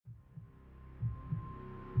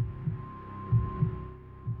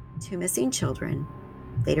2 missing children,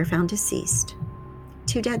 later found deceased,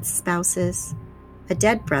 2 dead spouses, a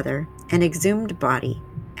dead brother, an exhumed body,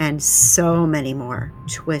 and so many more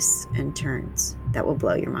twists and turns that will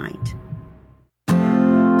blow your mind.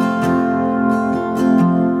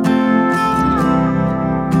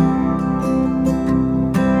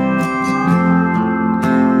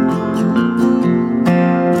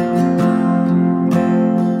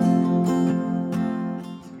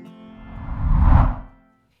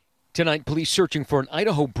 Tonight, police searching for an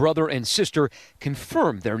Idaho brother and sister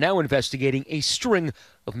confirmed they're now investigating a string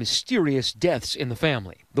of mysterious deaths in the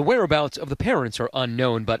family. The whereabouts of the parents are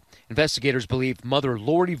unknown, but investigators believe mother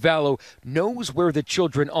Lori Vallow knows where the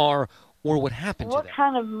children are or what happened to them. What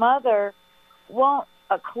kind of mother won't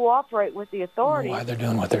cooperate with the authorities? Why they're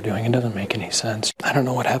doing what they're doing, it doesn't make any sense. I don't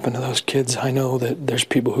know what happened to those kids. I know that there's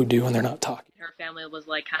people who do and they're not talking. Her family was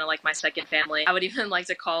kind of like my second family. I would even like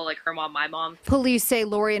to call her mom my mom. Police say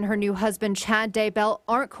Lori and her new husband, Chad Daybell,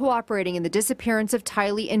 aren't cooperating in the disappearance of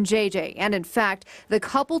Tylee and JJ. And in fact, the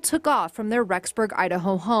couple took off from their Rexburg,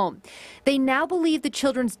 Idaho home. They now believe the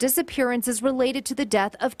children's disappearance is related to the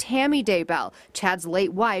death of Tammy Daybell, Chad's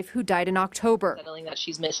late wife, who died in October. Settling that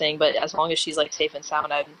she's missing, but as long as she's safe and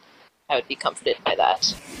sound, I would be comforted by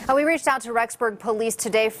that. We reached out to Rexburg police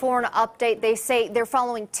today for an update. They say they're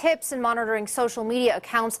following tips and monitoring social media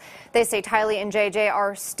accounts. They say Tylee and JJ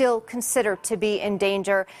are still considered to be in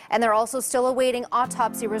danger, and they're also still awaiting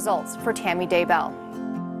autopsy results for Tammy Daybell.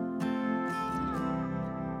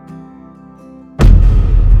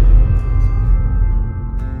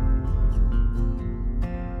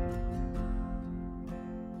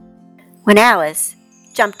 When Alice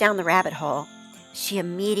jumped down the rabbit hole, she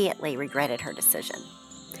immediately regretted her decision.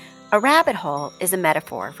 A rabbit hole is a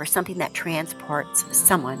metaphor for something that transports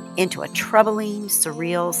someone into a troubling,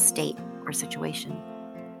 surreal state or situation.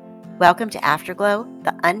 Welcome to Afterglow,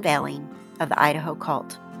 the unveiling of the Idaho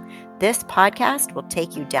cult. This podcast will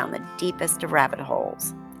take you down the deepest of rabbit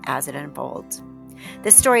holes as it unfolds.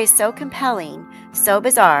 This story is so compelling, so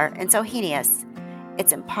bizarre, and so heinous,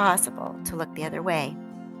 it's impossible to look the other way.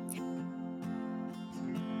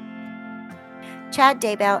 Chad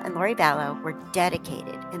Daybell and Lori Vallow were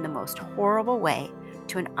dedicated in the most horrible way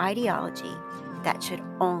to an ideology that should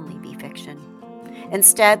only be fiction.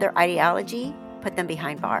 Instead, their ideology put them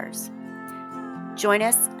behind bars. Join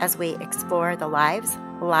us as we explore the lives,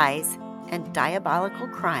 lies, and diabolical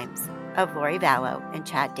crimes of Lori Vallow and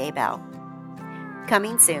Chad Daybell.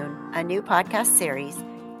 Coming soon, a new podcast series,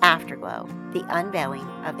 Afterglow, the unveiling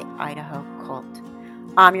of the Idaho cult.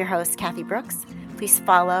 I'm your host, Kathy Brooks. Please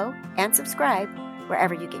follow and subscribe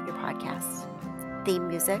wherever you get your podcasts. Theme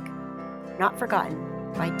music, Not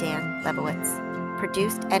Forgotten, by Dan Lebowitz.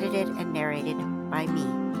 Produced, edited, and narrated by me,